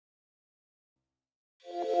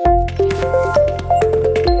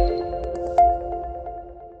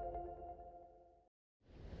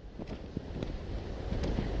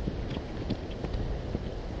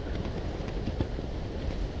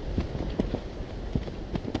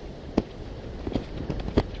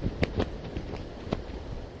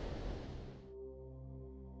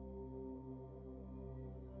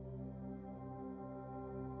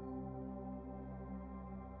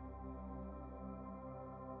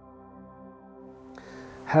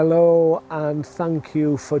Hello and thank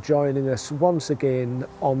you for joining us once again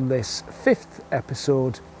on this 5th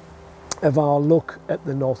episode of our look at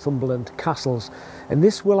the Northumberland castles, and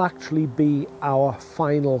this will actually be our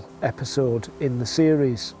final episode in the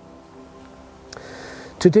series.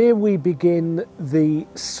 Today we begin the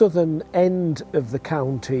southern end of the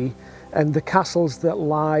county and the castles that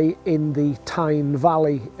lie in the Tyne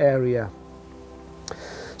Valley area.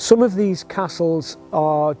 Some of these castles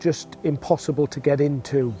are just impossible to get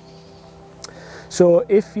into. So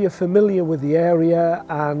if you're familiar with the area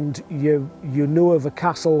and you know of a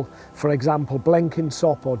castle, for example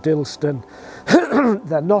Blenkinsop or Dilston,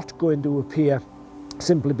 they're not going to appear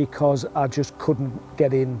simply because I just couldn't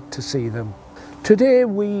get in to see them. Today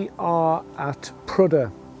we are at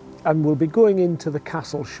Prudder and we'll be going into the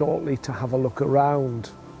castle shortly to have a look around.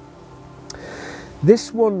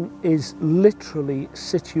 This one is literally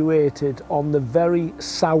situated on the very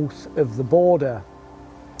south of the border,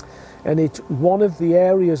 and it's one of the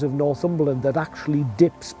areas of Northumberland that actually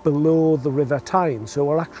dips below the River Tyne, so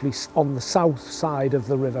we're actually on the south side of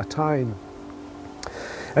the River Tyne.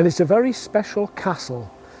 And it's a very special castle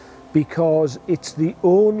because it's the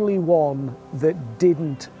only one that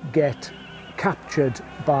didn't get captured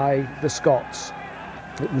by the Scots.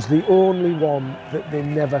 It was the only one that they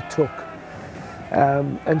never took.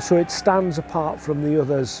 And so it stands apart from the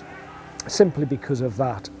others simply because of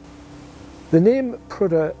that. The name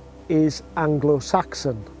Prudder is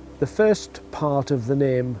Anglo-Saxon. The first part of the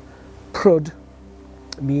name, Prud,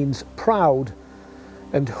 means proud,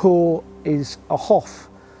 and Ho is a hof,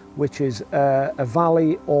 which is a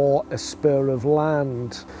valley or a spur of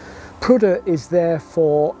land. Prudder is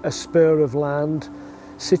therefore a spur of land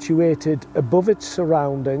situated above its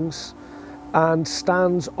surroundings and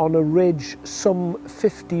stands on a ridge some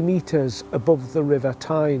 50 metres above the River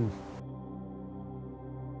Tyne.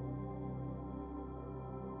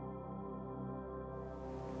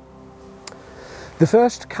 The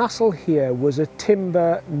first castle here was a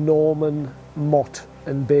timber Norman motte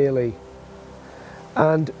and bailey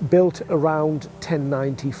and built around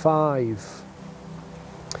 1095.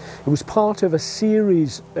 It was part of a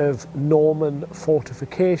series of Norman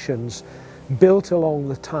fortifications built along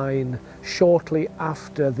the Tyne shortly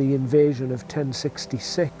after the invasion of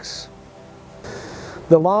 1066.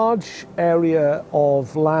 The large area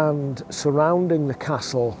of land surrounding the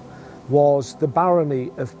castle was the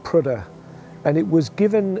barony of Prudder, and it was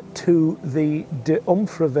given to the de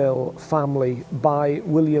Umfreville family by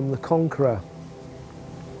William the Conqueror.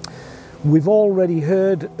 We've already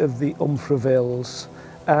heard of the Umfrevilles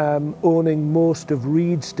owning most of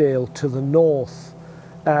Redesdale to the north,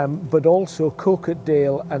 but also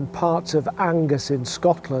Coquetdale and parts of Angus in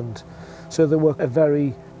Scotland. So they were a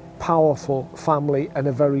very powerful family and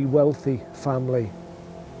a very wealthy family.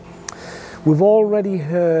 We've already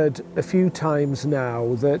heard a few times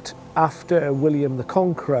now that after William the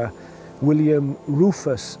Conqueror, William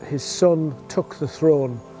Rufus, his son, took the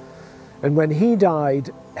throne. And when he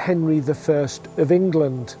died, Henry I of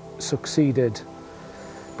England succeeded.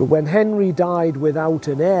 But when Henry died without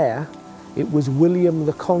an heir, it was William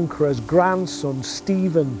the Conqueror's grandson,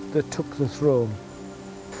 Stephen, that took the throne.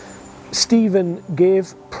 Stephen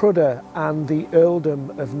gave Prudder and the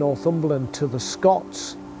earldom of Northumberland to the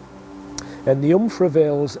Scots, and the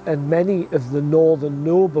Umfrevilles and many of the northern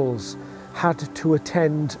nobles had to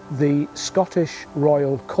attend the Scottish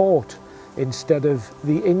royal court instead of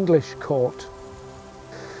the English court.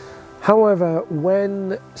 However,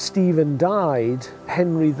 when Stephen died,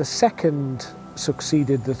 Henry II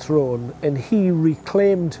succeeded the throne and he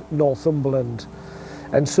reclaimed Northumberland,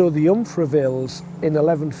 and so the Umfrevilles in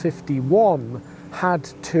 1151 had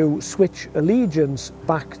to switch allegiance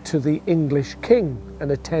back to the English king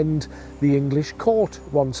and attend the English court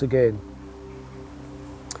once again.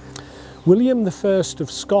 William I of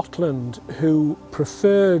Scotland, who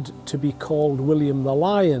preferred to be called William the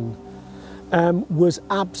Lion, was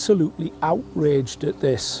absolutely outraged at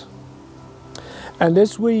this. And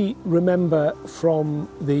as we remember from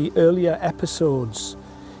the earlier episodes,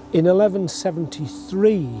 in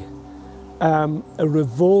 1173 a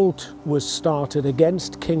revolt was started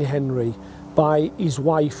against King Henry by his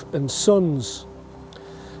wife and sons.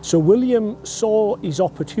 So William saw his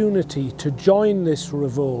opportunity to join this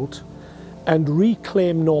revolt and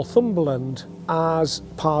reclaim Northumberland as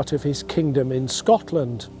part of his kingdom in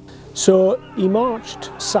Scotland. So he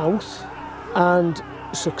marched south and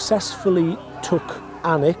successfully took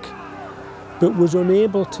Alnwick, but was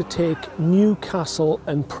unable to take Newcastle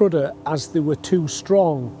and Prudder as they were too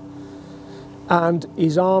strong, and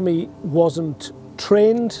his army wasn't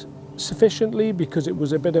trained sufficiently because it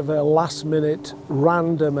was a bit of a last-minute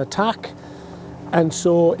random attack, and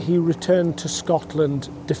so he returned to Scotland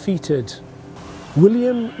defeated.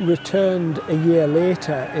 William returned a year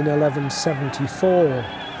later in 1174,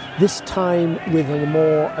 this time with a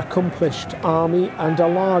more accomplished army and a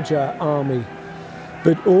larger army,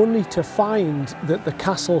 but only to find that the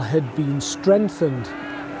castle had been strengthened.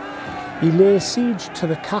 He lay siege to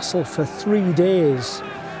the castle for 3 days,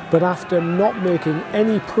 but after not making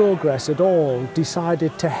any progress at all,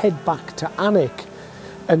 decided to head back to Alnwick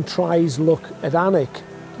and try his luck at Alnwick,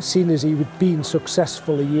 seeing as he had been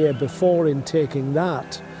successful a year before in taking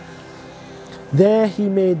that. There he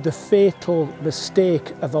made the fatal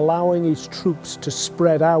mistake of allowing his troops to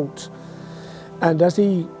spread out, and as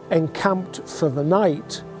he encamped for the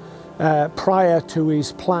night prior to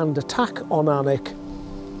his planned attack on Alnwick,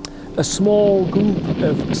 a small group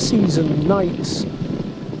of seasoned knights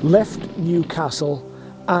left Newcastle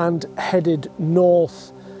and headed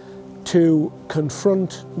north to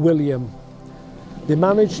confront William. They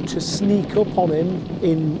managed to sneak up on him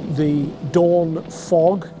in the dawn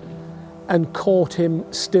fog and caught him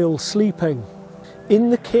still sleeping. In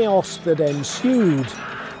the chaos that ensued,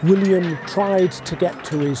 William tried to get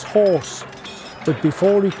to his horse, but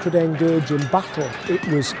before he could engage in battle,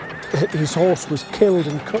 his horse was killed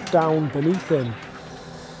and cut down beneath him.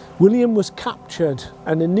 William was captured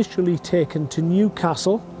and initially taken to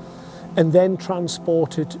Newcastle and then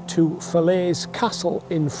transported to Falaise Castle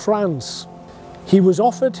in France. He was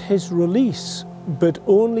offered his release, but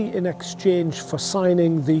only in exchange for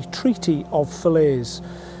signing the Treaty of Falaise,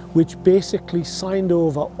 which basically signed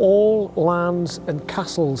over all lands and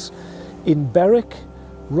castles in Berwick,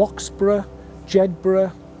 Roxburgh,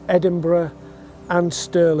 Jedburgh, Edinburgh and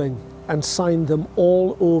Stirling, and signed them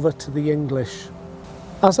all over to the English.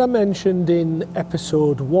 As I mentioned in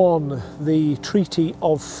episode 1, the Treaty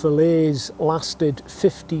of Falaise lasted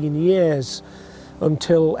 15 years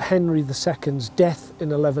until Henry II's death in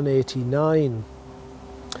 1189.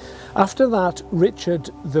 After that,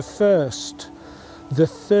 Richard I, the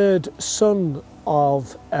third son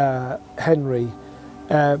of Henry,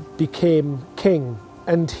 became king,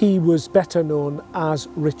 and he was better known as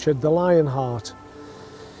Richard the Lionheart.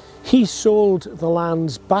 He sold the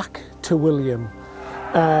lands back to William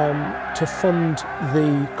to fund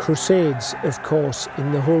the Crusades, of course,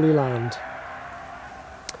 in the Holy Land.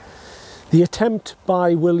 The attempt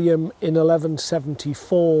by William in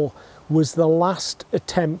 1174 was the last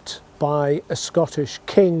attempt by a Scottish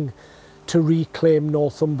king to reclaim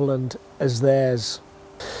Northumberland as theirs.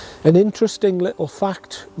 An interesting little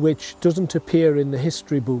fact, which doesn't appear in the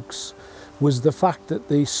history books, was the fact that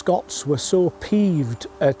the Scots were so peeved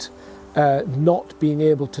at not being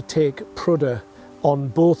able to take Prudhoe on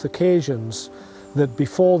both occasions that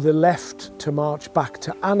before they left to march back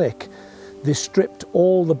to Alnwick, they stripped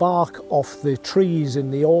all the bark off the trees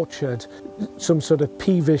in the orchard, some sort of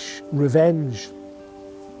peevish revenge.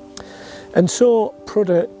 And so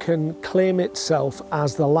Prudhoe can claim itself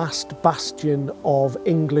as the last bastion of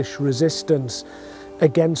English resistance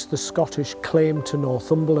against the Scottish claim to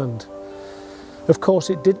Northumberland. Of course,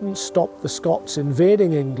 it didn't stop the Scots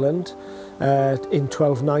invading England in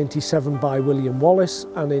 1297 by William Wallace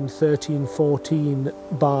and in 1314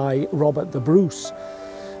 by Robert the Bruce.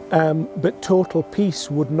 But total peace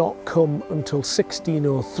would not come until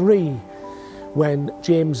 1603, when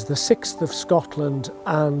James VI of Scotland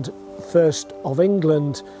and First of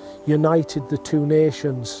England united the two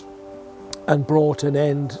nations and brought an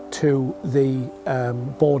end to the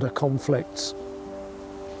border conflicts.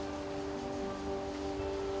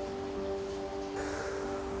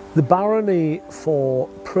 The barony for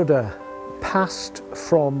Prudhoe passed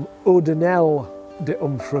from O'Donnell de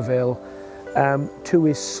Umfraville to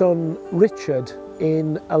his son Richard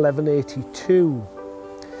in 1182.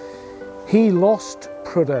 He lost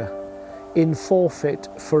Prudhoe in forfeit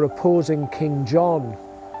for opposing King John,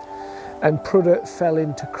 and Prudhoe fell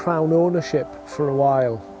into crown ownership for a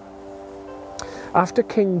while. After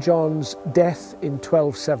King John's death in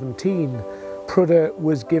 1217, Prudhoe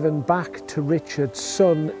was given back to Richard's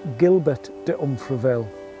son Gilbert de Umfraville.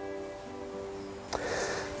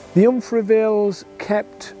 The Umfravilles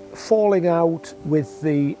kept falling out with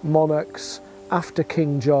the monarchs after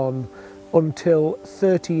King John until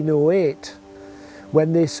 1308,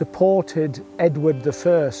 when they supported Edward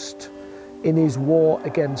I in his war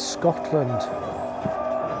against Scotland.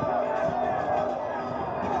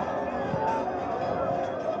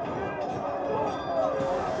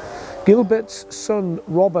 Gilbert's son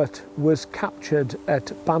Robert was captured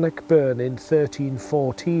at Bannockburn in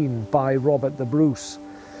 1314 by Robert the Bruce.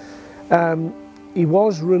 He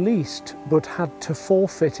was released but had to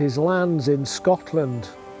forfeit his lands in Scotland.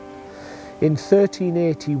 In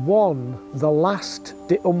 1381, the last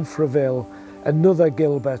de Umfraville, another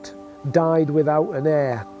Gilbert, died without an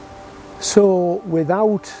heir. So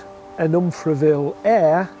without an Umfraville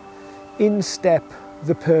heir, in step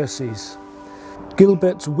the Percys.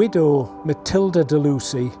 Gilbert's widow, Matilda de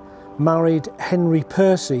Lucy, married Henry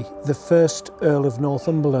Percy, the first Earl of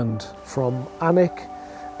Northumberland, from Alnwick,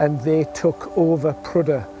 and they took over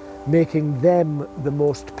Prudder, making them the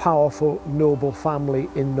most powerful noble family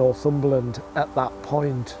in Northumberland at that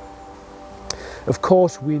point. Of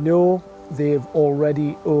course, we know they've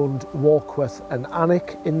already owned Warkworth and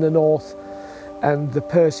Alnwick in the north, and the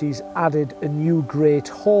Percys added a new great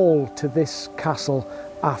hall to this castle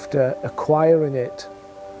after acquiring it.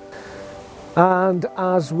 And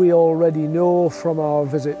as we already know from our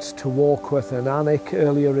visits to Warkworth and Alnwick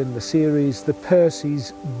earlier in the series, the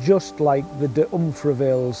Percys, just like the de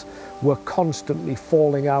Umfravilles, were constantly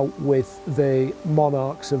falling out with the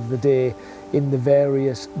monarchs of the day in the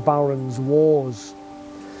various barons' wars.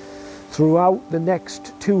 Throughout the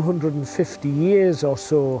next 250 years or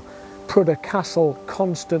so, Prudder Castle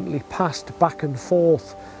constantly passed back and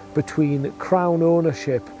forth between crown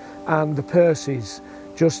ownership and the Percys,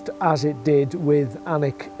 just as it did with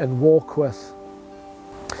Alnwick and Warkworth.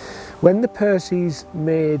 When the Percys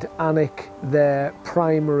made Alnwick their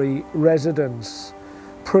primary residence,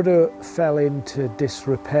 Prudder fell into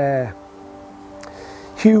disrepair.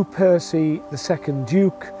 Hugh Percy, the second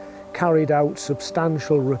Duke, carried out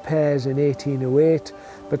substantial repairs in 1808,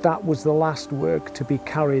 but that was the last work to be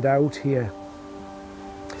carried out here.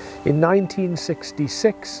 In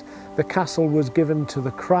 1966, the castle was given to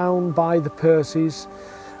the Crown by the Percys,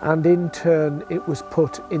 and in turn it was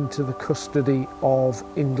put into the custody of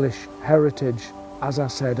English Heritage, as I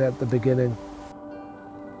said at the beginning.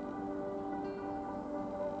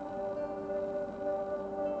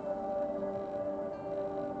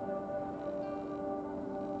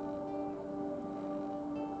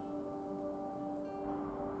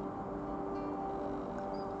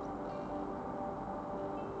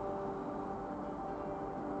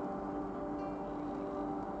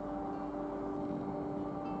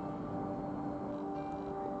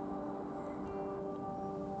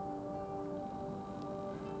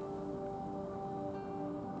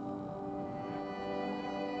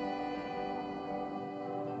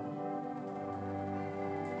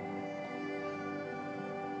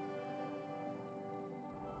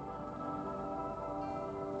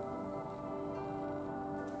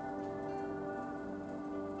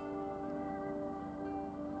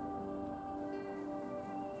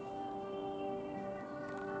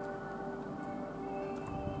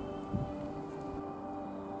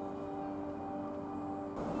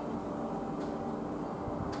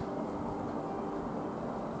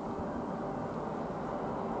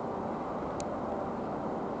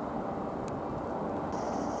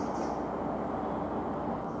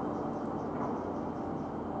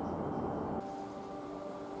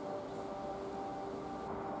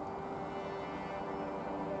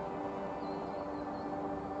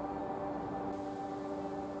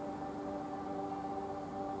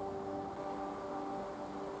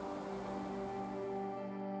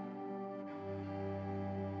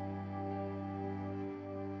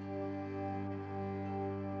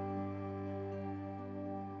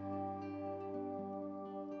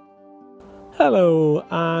 Hello,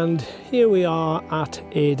 and here we are at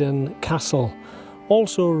Aidan Castle,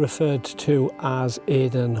 also referred to as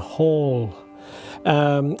Aidan Hall,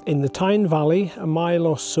 in the Tyne Valley, a mile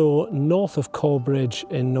or so north of Corbridge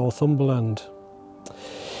in Northumberland.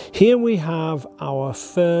 Here we have our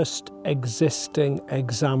first existing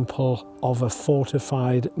example of a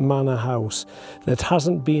fortified manor house that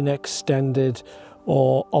hasn't been extended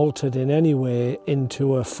or altered in any way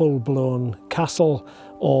into a full-blown castle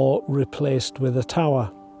or replaced with a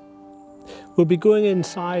tower. We'll be going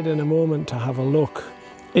inside in a moment to have a look.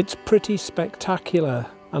 It's pretty spectacular,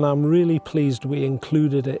 and I'm really pleased we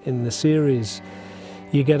included it in the series.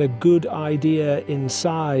 You get a good idea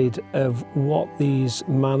inside of what these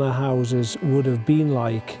manor houses would have been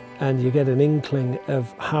like, and you get an inkling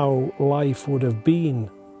of how life would have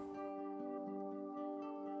been.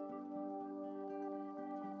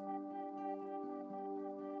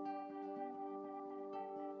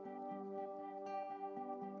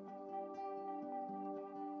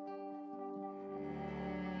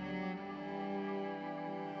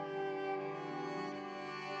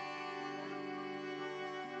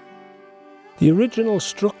 The original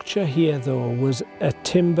structure here, though, was a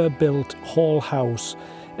timber-built hall house,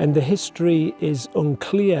 and the history is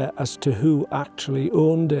unclear as to who actually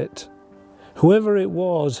owned it. Whoever it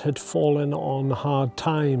was had fallen on hard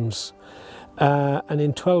times, and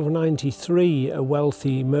in 1293 a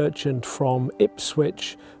wealthy merchant from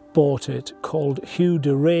Ipswich bought it, called Hugh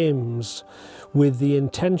de Reims, with the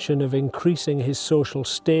intention of increasing his social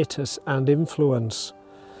status and influence.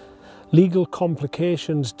 Legal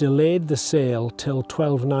complications delayed the sale till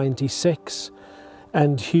 1296,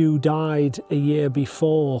 and Hugh died a year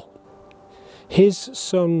before. His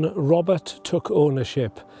son Robert took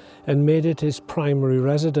ownership and made it his primary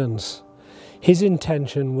residence. His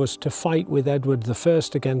intention was to fight with Edward I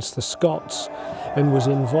against the Scots, and was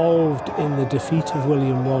involved in the defeat of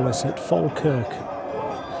William Wallace at Falkirk.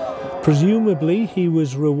 Presumably he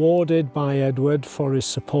was rewarded by Edward for his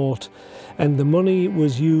support, and the money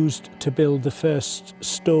was used to build the first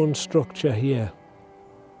stone structure here.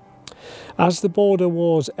 As the border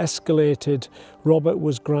wars escalated, Robert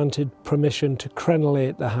was granted permission to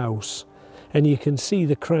crenellate the house, and you can see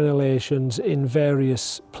the crenellations in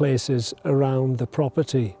various places around the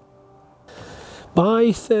property.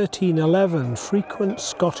 By 1311, frequent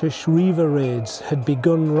Scottish reiver raids had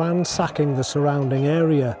begun ransacking the surrounding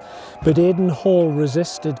area, but Aidan Hall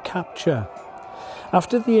resisted capture.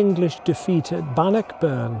 After the English defeat at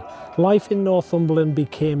Bannockburn, life in Northumberland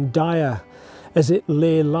became dire, as it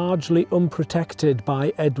lay largely unprotected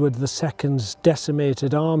by Edward II's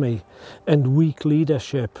decimated army and weak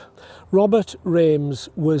leadership. Robert Reims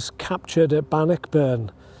was captured at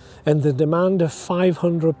Bannockburn, and the demand of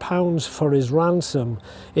 £500 for his ransom,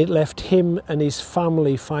 it left him and his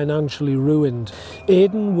family financially ruined.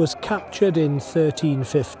 Aidan was captured in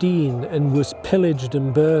 1315 and was pillaged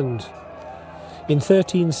and burned. In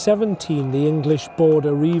 1317, the English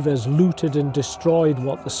border reivers looted and destroyed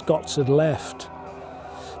what the Scots had left.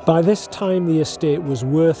 By this time the estate was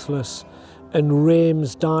worthless, and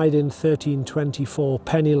Reims died in 1324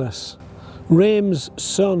 penniless. Reims'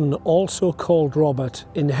 son, also called Robert,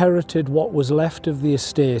 inherited what was left of the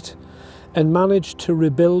estate and managed to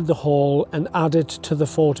rebuild the hall and add it to the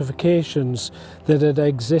fortifications that had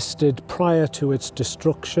existed prior to its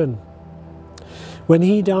destruction. When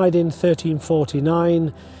he died in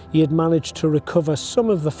 1349, he had managed to recover some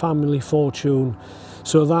of the family fortune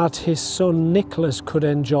so that his son Nicholas could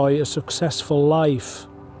enjoy a successful life.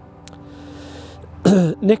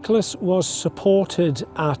 Nicholas was supported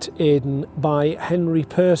at Aidan by Henry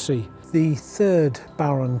Percy, the third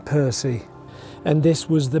Baron Percy, and this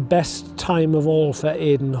was the best time of all for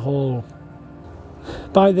Aidan Hall.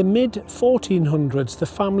 By the mid-1400s, the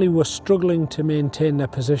family were struggling to maintain their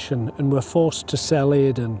position and were forced to sell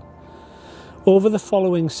Aidan. Over the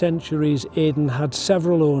following centuries, Aidan had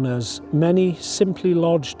several owners, many simply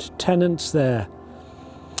lodged tenants there.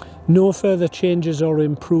 No further changes or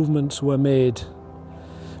improvements were made.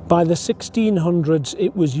 By the 1600s,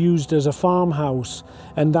 it was used as a farmhouse,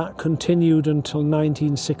 and that continued until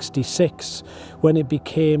 1966, when it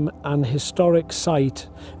became an historic site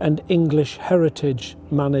and English Heritage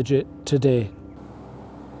manage it today.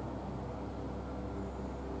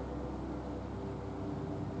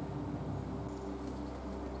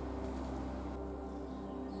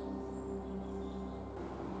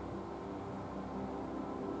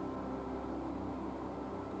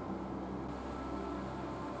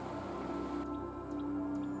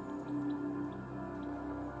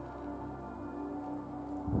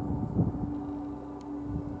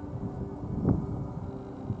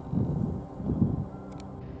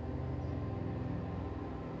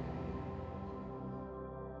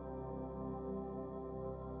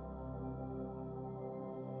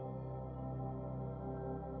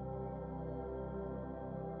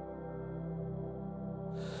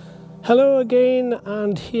 Hello again,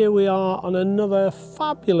 and here we are on another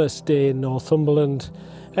fabulous day in Northumberland,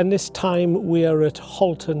 and this time we are at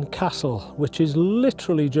Halton Castle, which is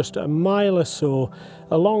literally just a mile or so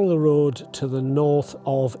along the road to the north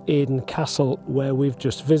of Aidan Castle, where we've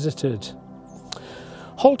just visited.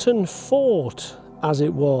 Halton Fort, as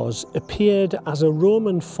it was, appeared as a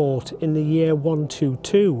Roman fort in the year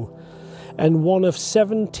 122 and one of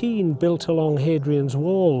 17 built along Hadrian's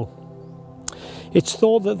Wall. It's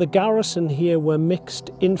thought that the garrison here were mixed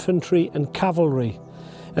infantry and cavalry,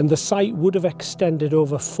 and the site would have extended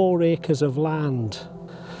over 4 acres of land.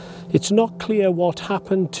 It's not clear what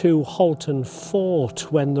happened to Halton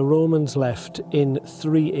Fort when the Romans left in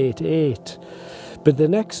 388, but the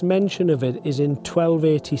next mention of it is in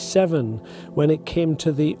 1287, when it came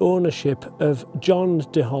to the ownership of John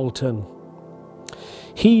de Halton.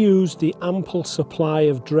 He used the ample supply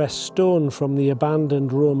of dressed stone from the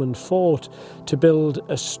abandoned Roman fort to build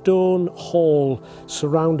a stone hall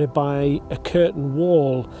surrounded by a curtain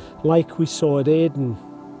wall like we saw at Aidan.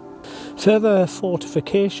 Further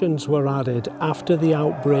fortifications were added after the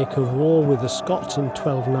outbreak of war with the Scots in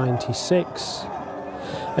 1296.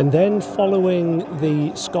 And then following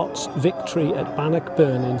the Scots' victory at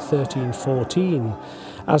Bannockburn in 1314,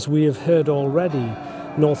 as we have heard already,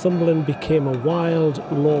 Northumberland became a wild,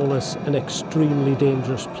 lawless and extremely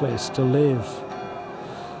dangerous place to live.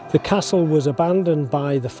 The castle was abandoned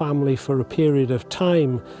by the family for a period of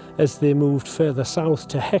time as they moved further south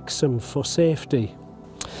to Hexham for safety.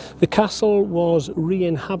 The castle was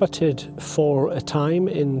re-inhabited for a time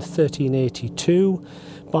in 1382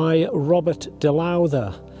 by Robert de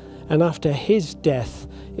Lowther, and after his death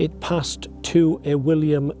it passed to a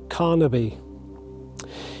William Carnaby.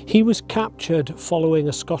 He was captured following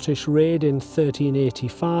a Scottish raid in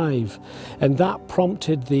 1385, and that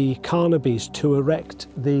prompted the Carnabys to erect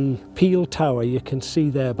the peel tower you can see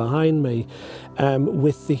there behind me,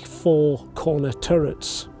 with the 4 corner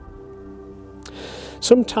turrets.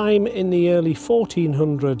 Sometime in the early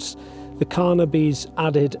 1400s, the Carnabys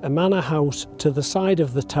added a manor house to the side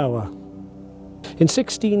of the tower. In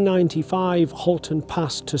 1695, Halton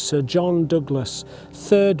passed to Sir John Douglas,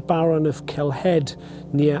 3rd Baron of Kelhead,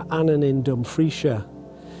 near Annan in Dumfriesshire.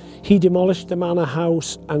 He demolished the manor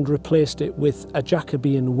house and replaced it with a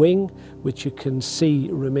Jacobean wing, which you can see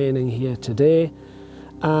remaining here today,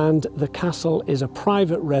 and the castle is a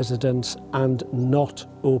private residence and not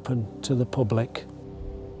open to the public.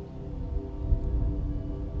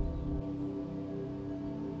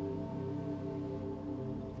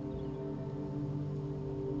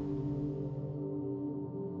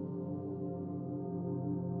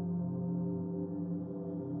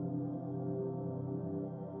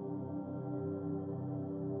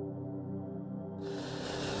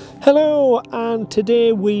 Hello, and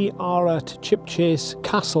today we are at Chipchase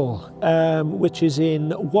Castle, which is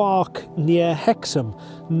in Wark near Hexham,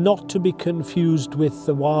 not to be confused with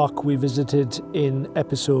the Wark we visited in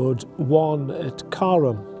episode 1 at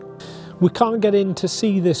Carham. We can't get in to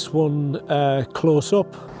see this one close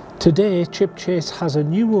up. Today Chipchase has a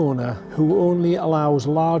new owner who only allows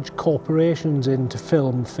large corporations in to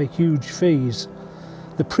film for huge fees.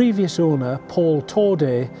 The previous owner, Paul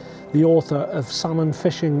Torday, the author of Salmon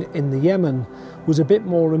Fishing in the Yemen, was a bit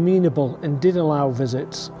more amenable and did allow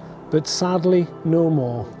visits, but sadly no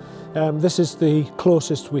more. This is the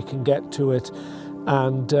closest we can get to it,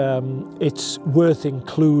 and it's worth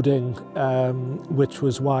including, which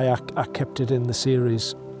was why I kept it in the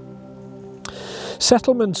series.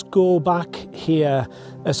 Settlements go back here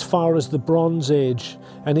as far as the Bronze Age,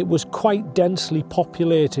 and it was quite densely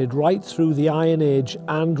populated right through the Iron Age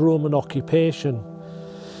and Roman occupation.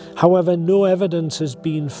 However, no evidence has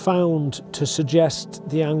been found to suggest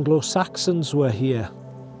the Anglo-Saxons were here.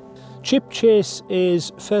 Chipchase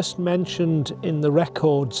is first mentioned in the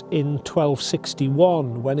records in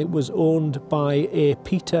 1261 when it was owned by a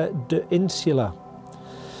Peter de Insula.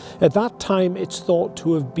 At that time it's thought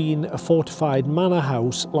to have been a fortified manor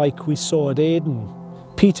house like we saw at Aden.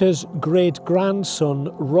 Peter's great-grandson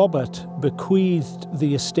Robert bequeathed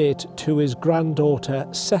the estate to his granddaughter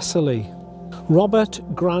Cecily. Robert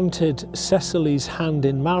granted Cecily's hand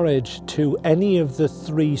in marriage to any of the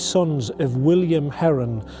 3 sons of William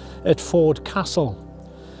Heron at Ford Castle.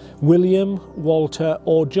 William, Walter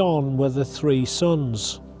or John were the 3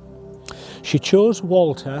 sons. She chose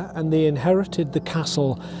Walter, and they inherited the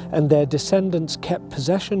castle, and their descendants kept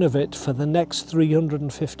possession of it for the next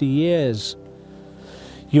 350 years.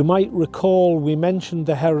 You might recall we mentioned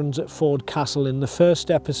the Herons at Ford Castle in the first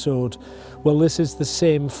episode. Well, this is the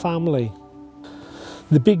same family.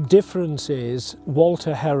 The big difference is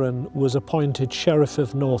Walter Heron was appointed Sheriff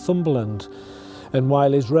of Northumberland, and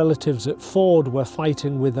while his relatives at Ford were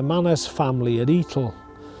fighting with the Manners family at Etal.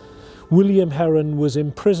 William Heron was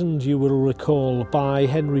imprisoned, you will recall, by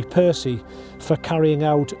Henry Percy for carrying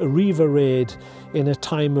out a reiver raid in a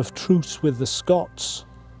time of truce with the Scots.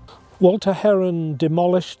 Walter Heron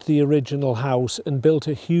demolished the original house and built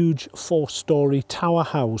a huge 4-storey tower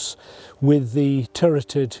house with the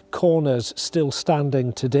turreted corners still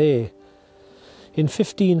standing today. In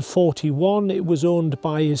 1541 it was owned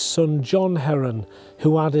by his son John Heron,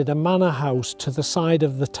 who added a manor house to the side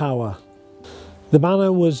of the tower. The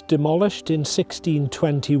manor was demolished in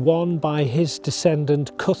 1621 by his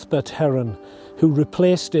descendant Cuthbert Heron, who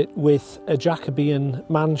replaced it with a Jacobean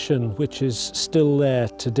mansion which is still there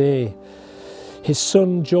today. His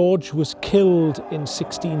son George was killed in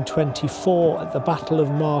 1624 at the Battle of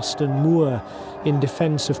Marston Moor in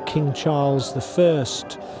defence of King Charles I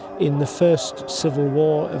in the First Civil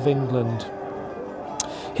War of England.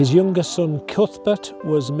 His younger son Cuthbert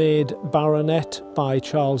was made baronet by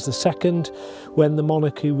Charles II when the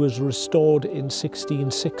monarchy was restored in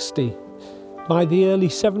 1660. By the early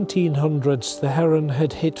 1700s, the Heron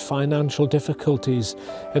had hit financial difficulties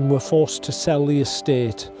and were forced to sell the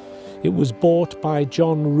estate. It was bought by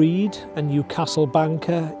John Reed, a Newcastle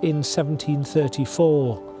banker, in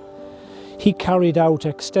 1734. He carried out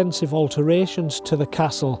extensive alterations to the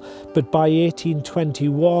castle, but by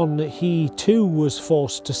 1821 he too was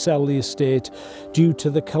forced to sell the estate due to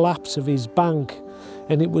the collapse of his bank,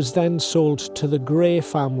 and it was then sold to the Grey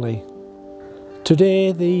family.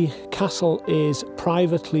 Today the castle is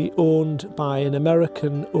privately owned by an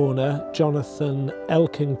American owner, Jonathan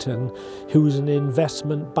Elkington, who is an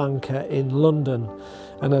investment banker in London.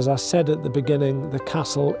 And as I said at the beginning, the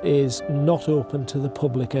castle is not open to the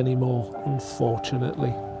public anymore,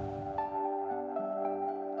 unfortunately.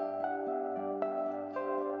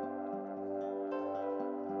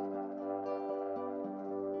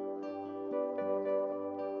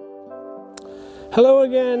 Hello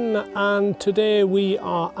again, and today we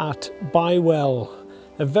are at Bywell,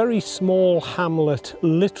 a very small hamlet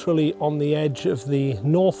literally on the edge of the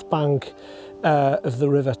north bank of the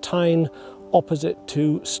River Tyne, opposite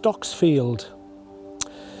to Stocksfield.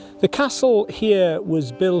 The castle here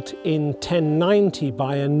was built in 1090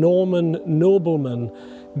 by a Norman nobleman,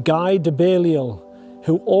 Guy de Balliol,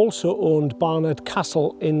 who also owned Barnard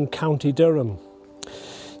Castle in County Durham.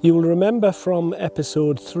 You will remember from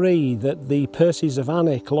episode 3 that the Percys of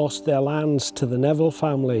Alnwick lost their lands to the Neville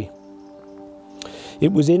family.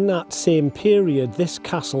 It was in that same period this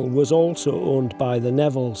castle was also owned by the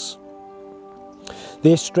Nevilles.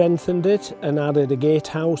 They strengthened it and added a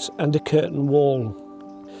gatehouse and a curtain wall.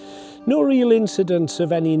 No real incidents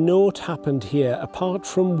of any note happened here apart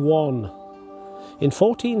from one. In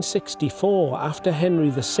 1464, after Henry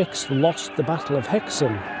VI lost the Battle of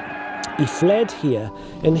Hexham, he fled here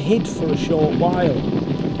and hid for a short while.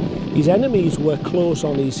 His enemies were close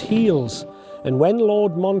on his heels, and when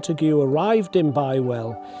Lord Montague arrived in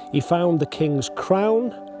Bywell, he found the king's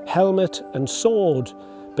crown, helmet and sword,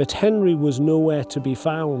 but Henry was nowhere to be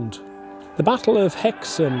found. The Battle of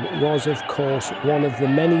Hexham was, of course, one of the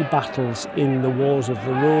many battles in the Wars of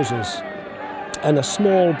the Roses, and a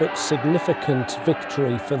small but significant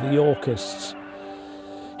victory for the Yorkists.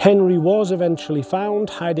 Henry was eventually found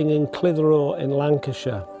hiding in Clitheroe in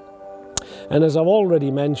Lancashire. And as I've already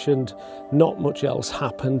mentioned, not much else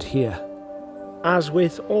happened here. As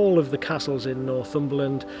with all of the castles in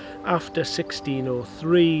Northumberland, after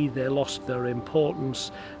 1603 they lost their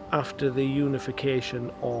importance after the unification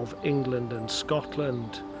of England and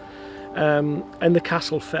Scotland. And the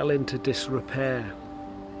castle fell into disrepair.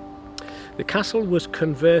 The castle was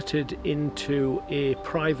converted into a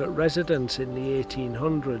private residence in the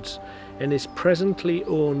 1800s and is presently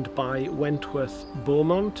owned by Wentworth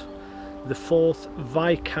Beaumont, the 4th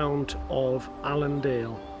Viscount of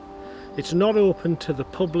Allendale. It's not open to the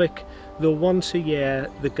public, though once a year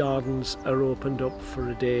the gardens are opened up for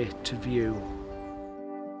a day to view.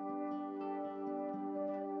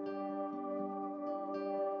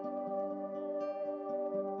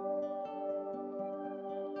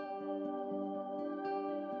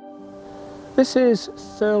 This is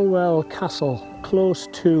Thirlwell Castle, close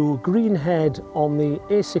to Greenhead on the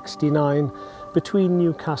A69 between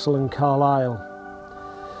Newcastle and Carlisle.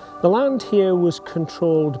 The land here was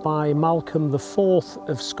controlled by Malcolm IV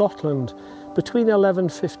of Scotland between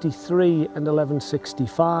 1153 and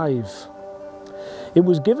 1165. It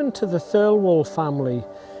was given to the Thirlwell family,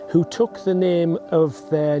 who took the name of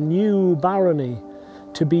their new barony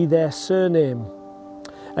to be their surname,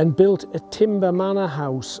 and built a timber manor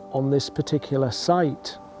house on this particular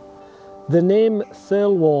site. The name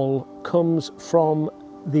Thirlwall comes from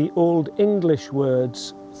the Old English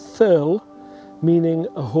words thirl, meaning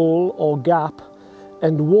a hole or gap,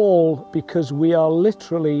 and wall because we are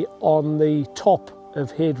literally on the top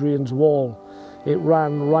of Hadrian's Wall. It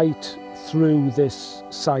ran right through this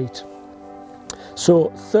site.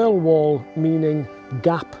 So Thirlwall meaning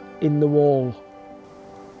gap in the wall.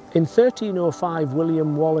 In 1305,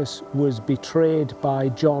 William Wallace was betrayed by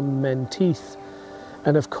John Menteith,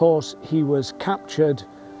 and of course he was captured,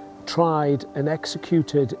 tried and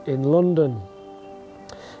executed in London.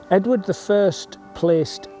 Edward I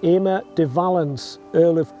placed Aymer de Valence,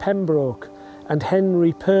 Earl of Pembroke, and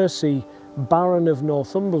Henry Percy, Baron of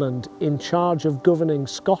Northumberland, in charge of governing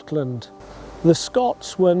Scotland. The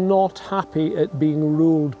Scots were not happy at being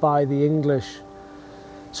ruled by the English.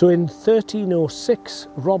 So in 1306,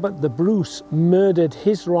 Robert the Bruce murdered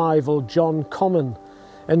his rival John Comyn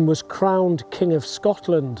and was crowned King of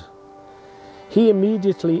Scotland. He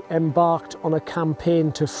immediately embarked on a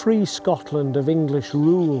campaign to free Scotland of English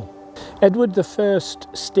rule. Edward I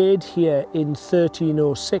stayed here in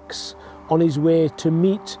 1306 on his way to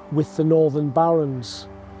meet with the northern barons.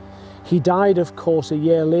 He died, of course, a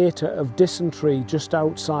year later of dysentery just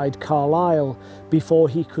outside Carlisle before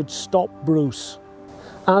he could stop Bruce.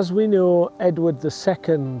 As we know, Edward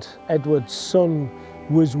II, Edward's son,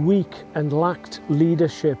 was weak and lacked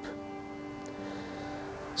leadership.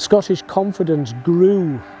 Scottish confidence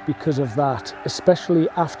grew because of that, especially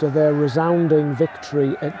after their resounding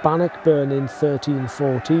victory at Bannockburn in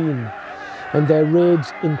 1314, and their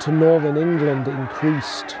raids into northern England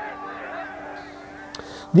increased.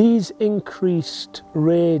 These increased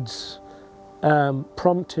raids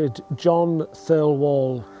prompted John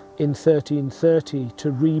Thirlwall in 1330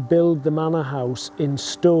 to rebuild the manor house in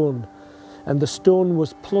stone, and the stone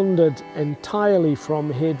was plundered entirely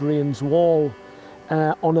from Hadrian's Wall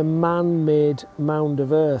on a man-made mound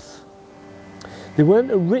of earth. They weren't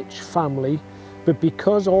a rich family, but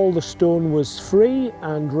because all the stone was free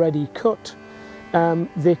and ready cut,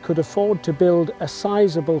 they could afford to build a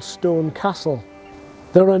sizable stone castle.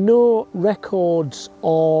 There are no records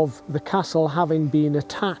of the castle having been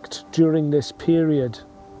attacked during this period.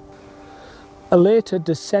 A later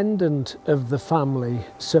descendant of the family,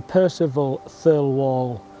 Sir Percival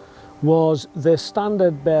Thirlwall, was the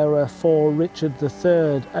standard bearer for Richard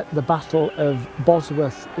III at the Battle of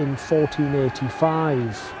Bosworth in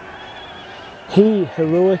 1485. He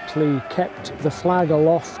heroically kept the flag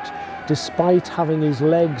aloft despite having his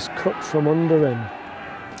legs cut from under him.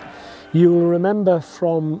 You'll remember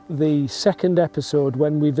from the second episode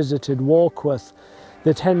when we visited Warkworth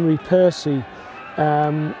that Henry Percy,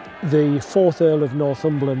 the 4th Earl of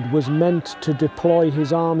Northumberland, was meant to deploy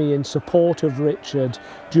his army in support of Richard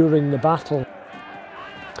during the battle.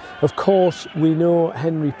 Of course, we know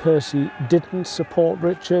Henry Percy didn't support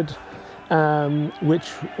Richard,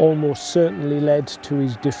 which almost certainly led to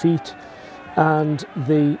his defeat and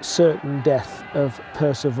the certain death of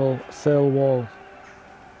Percival Thirlwall.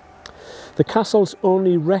 The castle's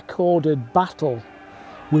only recorded battle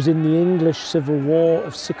was in the English Civil War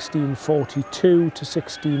of 1642 to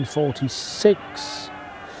 1646,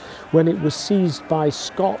 when it was seized by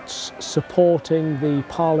Scots supporting the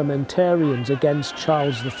parliamentarians against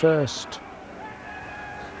Charles I.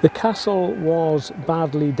 The castle was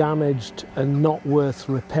badly damaged and not worth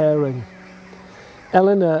repairing.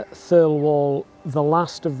 Eleanor Thirlwall, the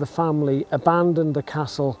last of the family, abandoned the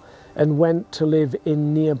castle and went to live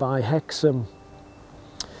in nearby Hexham.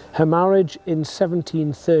 Her marriage in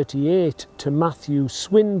 1738 to Matthew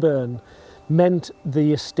Swinburne meant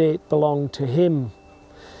the estate belonged to him,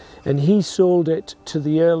 and he sold it to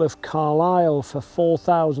the Earl of Carlisle for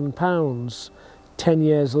 £4,000 10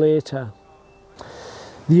 years later.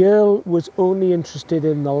 The Earl was only interested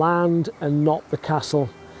in the land and not the castle,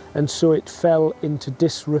 and so it fell into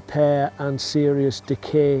disrepair and serious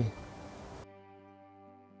decay.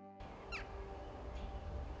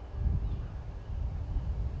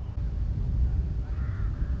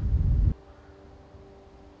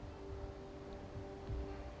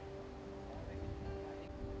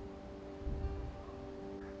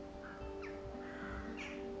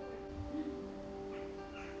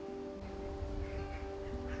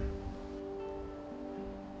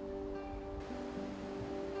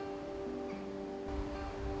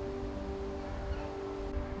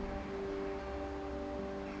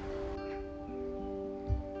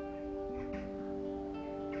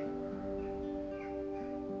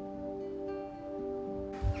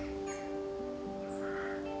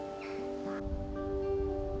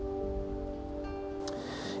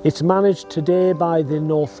 It's managed today by the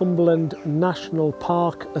Northumberland National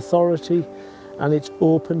Park Authority, and it's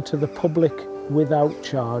open to the public without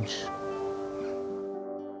charge.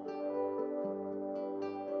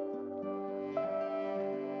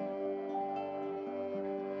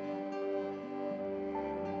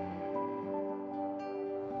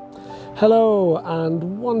 Hello,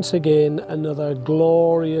 and once again another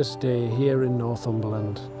glorious day here in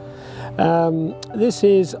Northumberland. This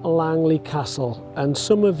is Langley Castle, and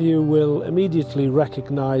some of you will immediately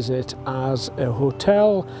recognise it as a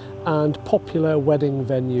hotel and popular wedding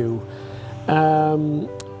venue,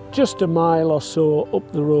 just a mile or so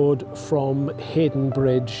up the road from Hayden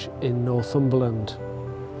Bridge in Northumberland.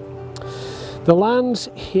 The lands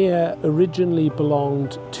here originally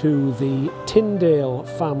belonged to the Tyndale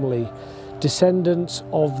family, descendants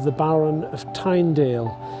of the Baron of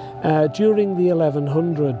Tynedale, during the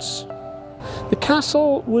 1100s. The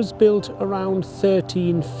castle was built around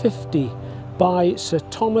 1350 by Sir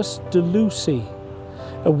Thomas de Lucy,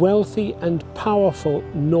 a wealthy and powerful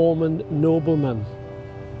Norman nobleman.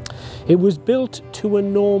 It was built to a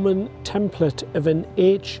Norman template of an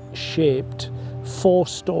H-shaped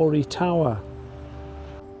 4-storey tower.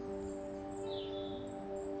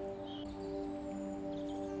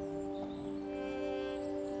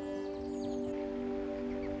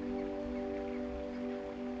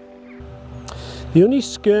 The only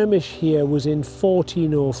skirmish here was in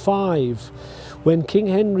 1405, when King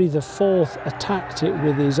Henry IV attacked it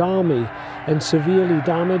with his army and severely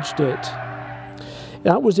damaged it.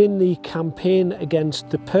 That was in the campaign against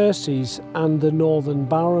the Percys and the Northern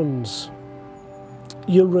Barons.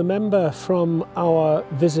 You'll remember from our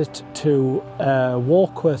visit to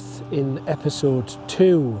Warkworth in episode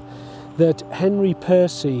 2 that Henry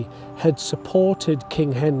Percy had supported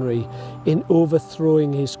King Henry in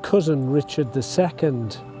overthrowing his cousin Richard II,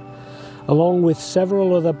 along with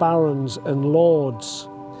several other barons and lords.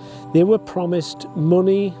 They were promised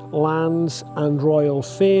money, lands and royal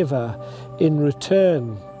favour in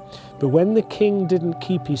return. But when the king didn't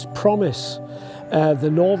keep his promise, the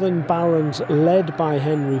northern barons, led by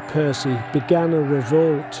Henry Percy, began a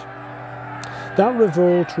revolt. That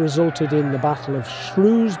revolt resulted in the Battle of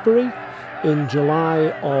Shrewsbury in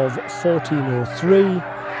July of 1403,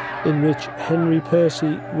 in which Henry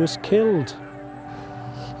Percy was killed.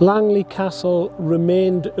 Langley Castle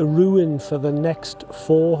remained a ruin for the next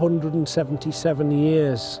 477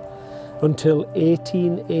 years, until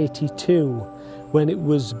 1882, when it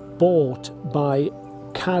was bought by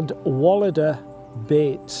Cadwallader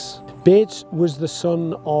Bates. Bates was the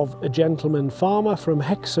son of a gentleman farmer from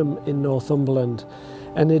Hexham in Northumberland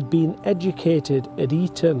and had been educated at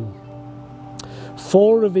Eton.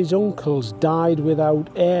 4 of his uncles died without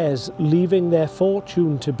heirs, leaving their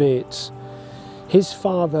fortune to Bates. His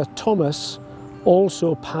father, Thomas,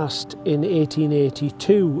 also passed in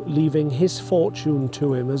 1882, leaving his fortune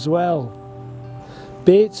to him as well.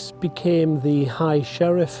 Bates became the High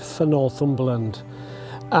Sheriff for Northumberland,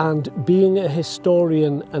 and being a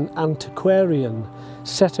historian and antiquarian,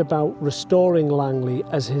 set about restoring Langley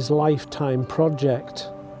as his lifetime project.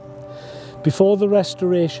 Before the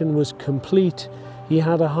restoration was complete, he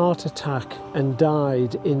had a heart attack and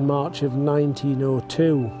died in March of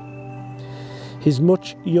 1902. His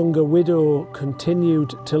much younger widow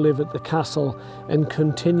continued to live at the castle and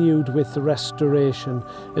continued with the restoration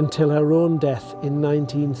until her own death in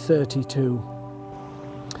 1932.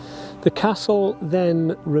 The castle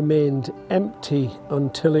then remained empty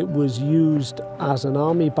until it was used as an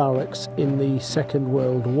army barracks in the Second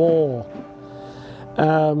World War.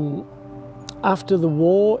 After the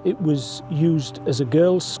war, it was used as a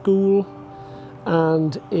girls' school,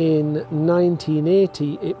 and in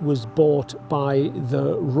 1980 it was bought by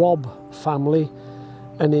the Robb family,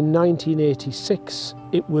 and in 1986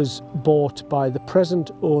 it was bought by the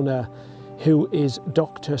present owner, who is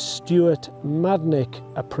Dr. Stuart Madnick,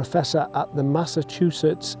 a professor at the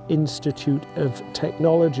Massachusetts Institute of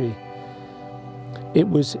Technology. It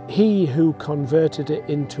was he who converted it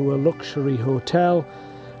into a luxury hotel,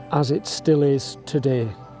 as it still is today.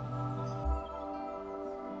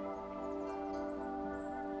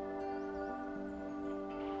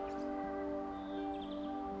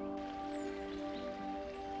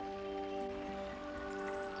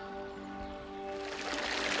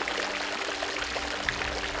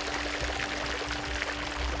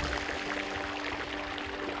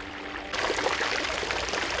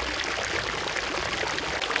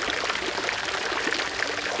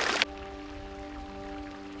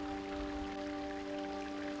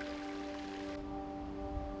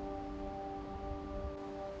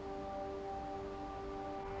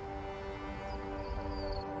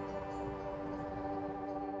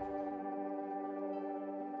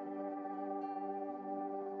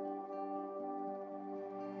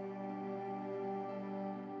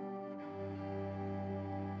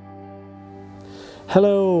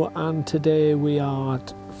 Hello, and today we are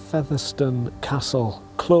at Featherstone Castle,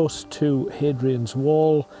 close to Hadrian's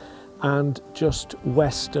Wall and just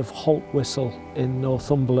west of Haltwhistle in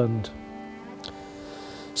Northumberland.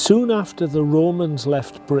 Soon after the Romans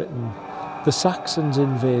left Britain, the Saxons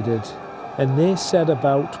invaded, and they set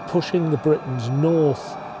about pushing the Britons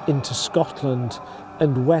north into Scotland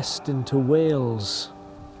and west into Wales.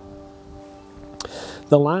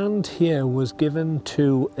 The land here was given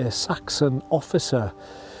to a Saxon officer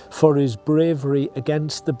for his bravery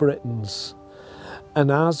against the Britons,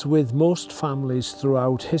 and as with most families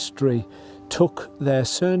throughout history, took their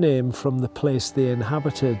surname from the place they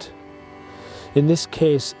inhabited. In this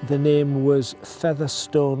case, the name was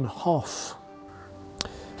Featherstone Hoff.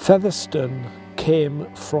 Featherstone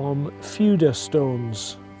came from feuder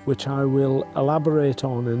stones, which I will elaborate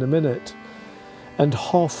on in a minute, and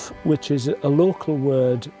hof, which is a local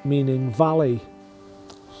word meaning valley.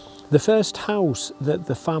 The first house that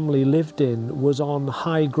the family lived in was on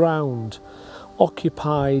high ground,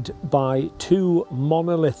 occupied by two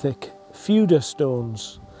monolithic feuda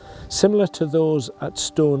stones, similar to those at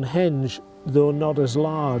Stonehenge, though not as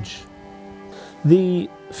large. The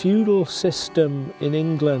feudal system in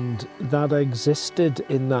England that existed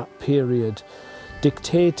in that period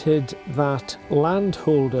dictated that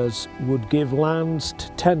landholders would give lands to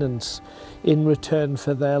tenants in return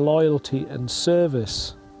for their loyalty and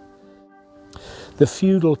service. The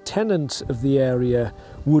feudal tenants of the area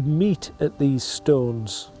would meet at these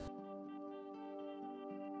stones.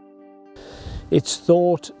 It's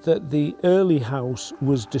thought that the early house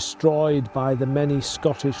was destroyed by the many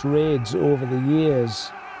Scottish raids over the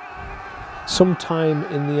years. Sometime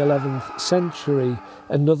in the 11th century,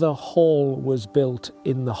 another hall was built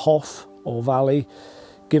in the Hof or valley,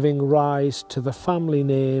 giving rise to the family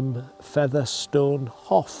name Featherstone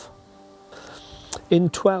Hof. In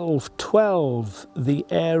 1212, the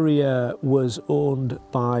area was owned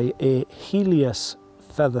by a Helias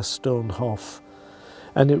Featherstone Hof,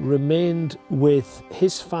 and it remained with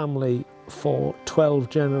his family for 12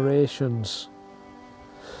 generations.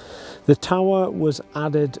 The tower was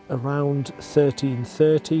added around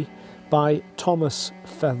 1330 by Thomas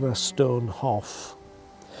Featherstone Hof,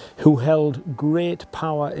 who held great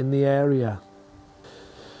power in the area.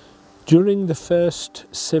 During the First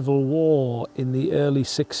Civil War in the early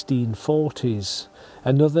 1640s,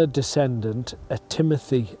 another descendant, a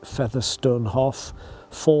Timothy Featherstone Hof,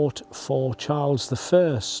 fought for Charles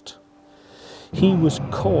I. He was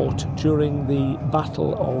caught during the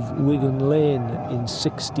Battle of Wigan Lane in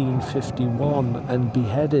 1651 and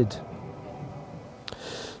beheaded.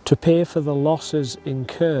 To pay for the losses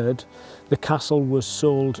incurred, the castle was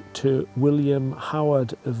sold to William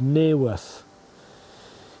Howard of Naworth.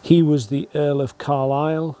 He was the Earl of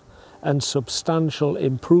Carlisle, and substantial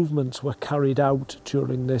improvements were carried out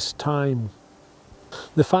during this time.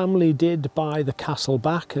 The family did buy the castle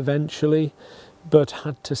back eventually, but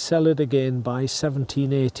had to sell it again by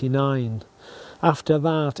 1789. After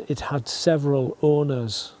that, it had several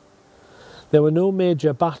owners. There were no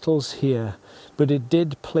major battles here, but it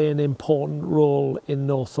did play an important role in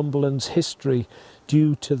Northumberland's history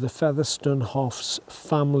due to the Featherstone Hof's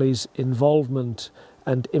family's involvement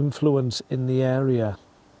and influence in the area.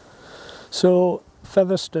 So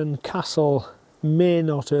Featherstone Castle may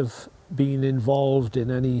not have been involved in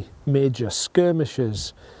any major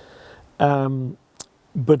skirmishes,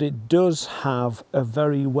 but it does have a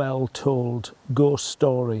very well told ghost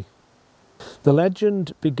story. The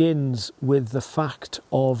legend begins with the fact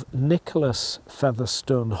of Nicholas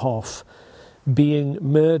Featherstone Hof being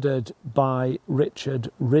murdered by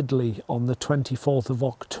Richard Ridley on the 24th of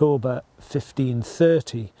October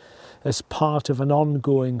 1530 as part of an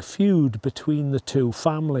ongoing feud between the two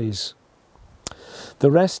families.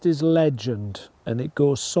 The rest is legend, and it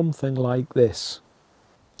goes something like this.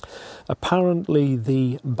 Apparently,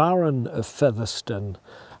 the Baron of Featherstone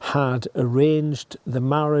had arranged the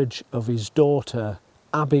marriage of his daughter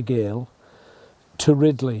Abigail to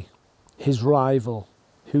Ridley, his rival,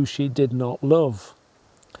 who she did not love.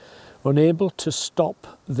 Unable to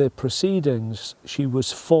stop the proceedings, she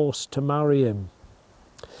was forced to marry him.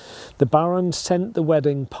 The Baron sent the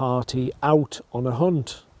wedding party out on a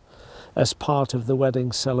hunt as part of the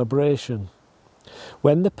wedding celebration.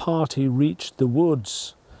 When the party reached the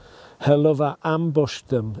woods, her lover ambushed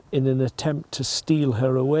them in an attempt to steal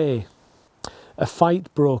her away. A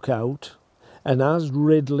fight broke out, and as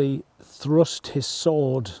Ridley thrust his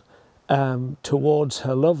sword towards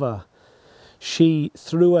her lover, she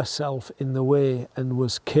threw herself in the way and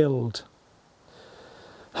was killed.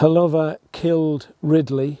 Her lover killed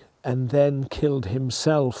Ridley and then killed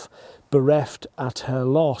himself, bereft at her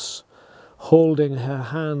loss, holding her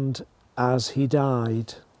hand as he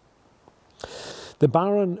died. The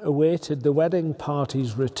Baron awaited the wedding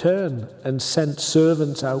party's return and sent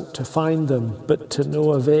servants out to find them, but to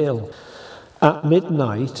no avail. At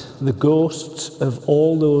midnight, the ghosts of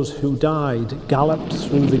all those who died galloped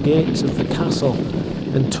through the gates of the castle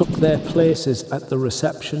and took their places at the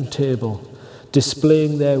reception table,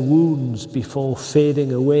 displaying their wounds before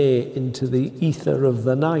fading away into the ether of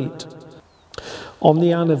the night. On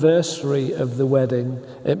the anniversary of the wedding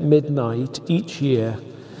at midnight each year,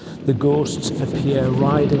 the ghosts appear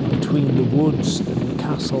riding between the woods and the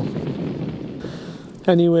castle.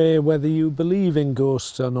 Anyway, whether you believe in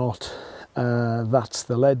ghosts or not, that's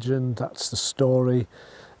the legend, that's the story.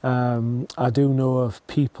 I do know of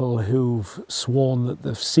people who've sworn that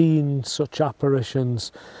they've seen such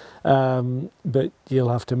apparitions, but you'll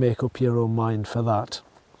have to make up your own mind for that.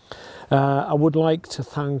 I would like to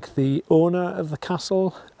thank the owner of the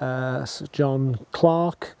castle, Sir John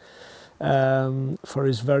Clark, for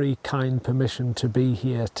his very kind permission to be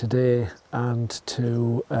here today and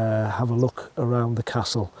to have a look around the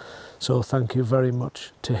castle. So thank you very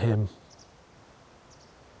much to him.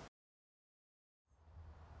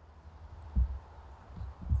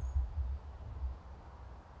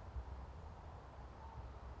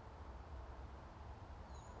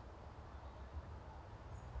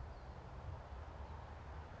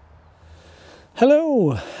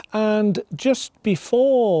 Hello, and just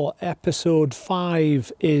before episode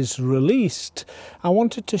 5 is released, I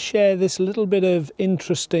wanted to share this little bit of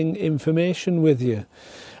interesting information with you.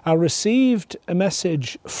 I received a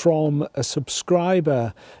message from a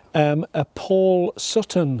subscriber, a Paul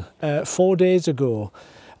Sutton, 4 days ago,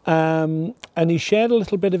 and he shared a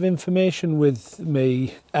little bit of information with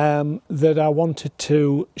me that I wanted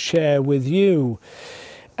to share with you.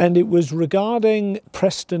 And it was regarding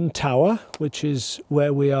Preston Tower, which is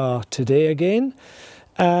where we are today again.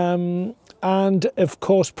 And of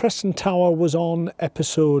course, Preston Tower was on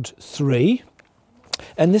episode 3.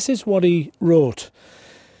 And this is what he wrote.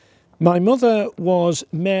 My mother was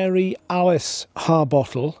Mary Alice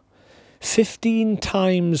Harbottle, 15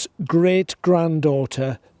 times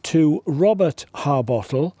great-granddaughter to Robert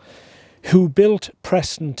Harbottle, who built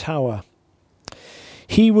Preston Tower.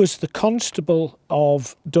 He was the constable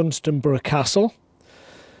of Dunstanburgh Castle,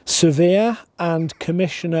 surveyor and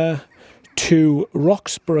commissioner to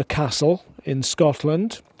Roxburgh Castle in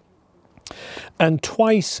Scotland, and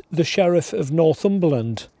twice the Sheriff of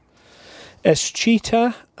Northumberland,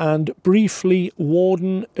 escheator and briefly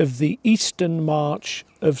warden of the Eastern March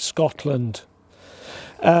of Scotland.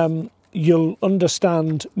 You'll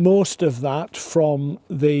understand most of that from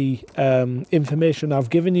the information I've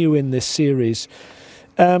given you in this series.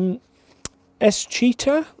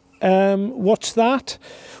 Escheator, what's that?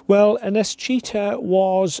 Well, an escheator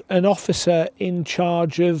was an officer in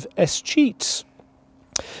charge of escheats.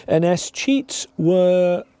 And escheats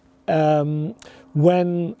were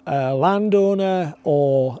when a landowner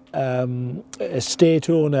or estate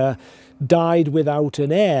owner died without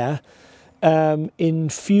an heir. In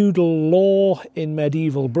feudal law in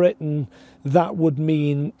medieval Britain, that would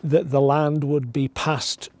mean that the land would be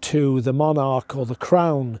passed to the monarch or the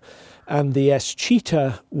crown, and the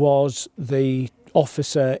escheator was the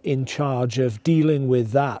officer in charge of dealing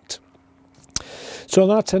with that. So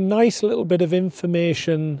that's a nice little bit of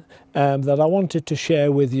information that I wanted to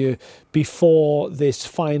share with you before this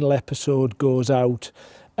final episode goes out,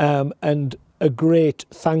 and a great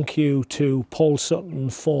thank you to Paul Sutton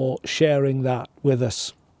for sharing that with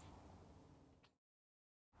us.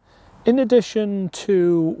 In addition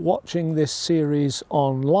to watching this series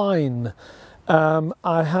online,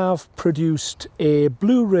 I have produced a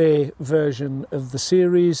Blu-ray version of the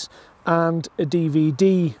series and a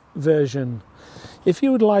DVD version. If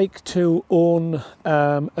you would like to own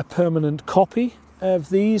a permanent copy of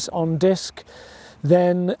these on disc,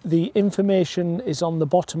 then the information is on the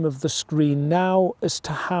bottom of the screen now as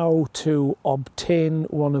to how to obtain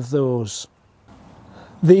one of those.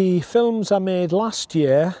 The films I made last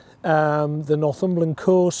year, the Northumberland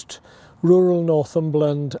coast, rural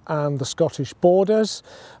Northumberland and the Scottish borders,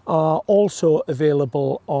 are also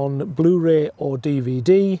available on Blu-ray or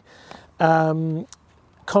DVD.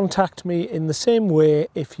 Contact me in the same way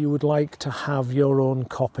if you would like to have your own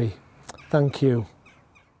copy. Thank you.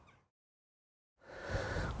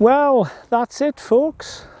 Well, that's it,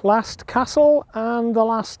 folks. Last castle and the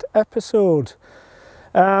last episode.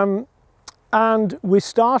 And we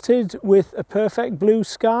started with a perfect blue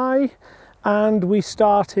sky, and we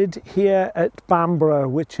started here at Bamborough,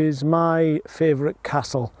 which is my favourite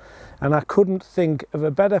castle, and I couldn't think of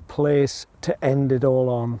a better place to end it all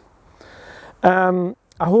on.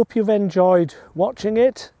 I hope you've enjoyed watching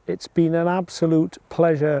it. It's been an absolute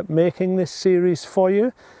pleasure making this series for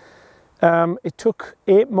you. It took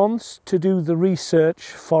 8 months to do the research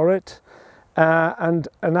for it, and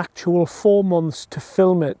an actual 4 months to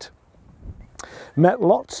film it. Met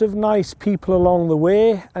lots of nice people along the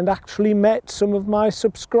way, and actually met some of my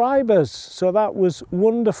subscribers, so that was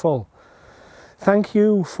wonderful. Thank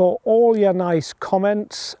you for all your nice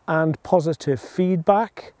comments and positive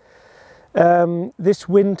feedback. This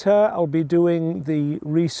winter I'll be doing the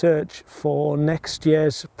research for next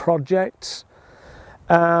year's projects,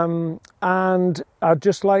 and I'd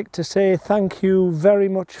just like to say thank you very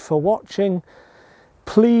much for watching.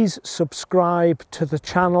 Please subscribe to the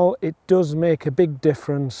channel, it does make a big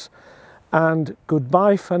difference. And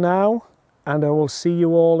goodbye for now, and I will see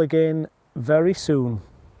you all again very soon.